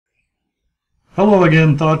Hello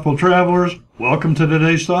again, thoughtful travelers. Welcome to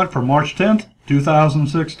today's thought for March 10th,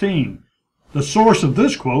 2016. The source of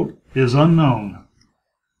this quote is unknown.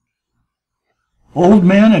 Old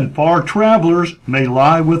men and far travelers may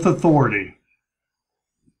lie with authority.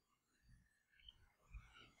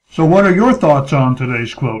 So what are your thoughts on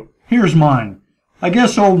today's quote? Here's mine. I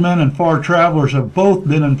guess old men and far travelers have both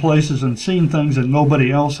been in places and seen things that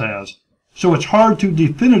nobody else has. So it's hard to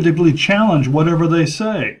definitively challenge whatever they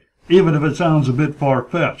say, even if it sounds a bit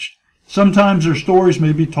far-fetched. Sometimes their stories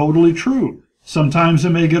may be totally true. Sometimes they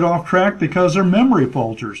may get off track because their memory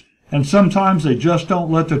falters. And sometimes they just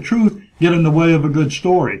don't let the truth get in the way of a good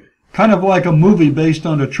story. Kind of like a movie based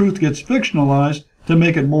on the truth gets fictionalized to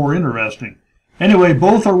make it more interesting. Anyway,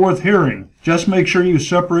 both are worth hearing. Just make sure you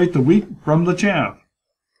separate the wheat from the chaff.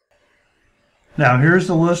 Now here's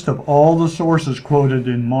the list of all the sources quoted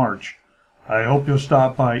in March. I hope you'll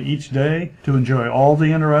stop by each day to enjoy all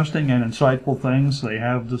the interesting and insightful things they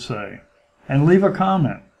have to say. And leave a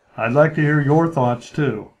comment. I'd like to hear your thoughts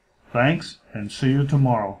too. Thanks, and see you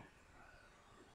tomorrow.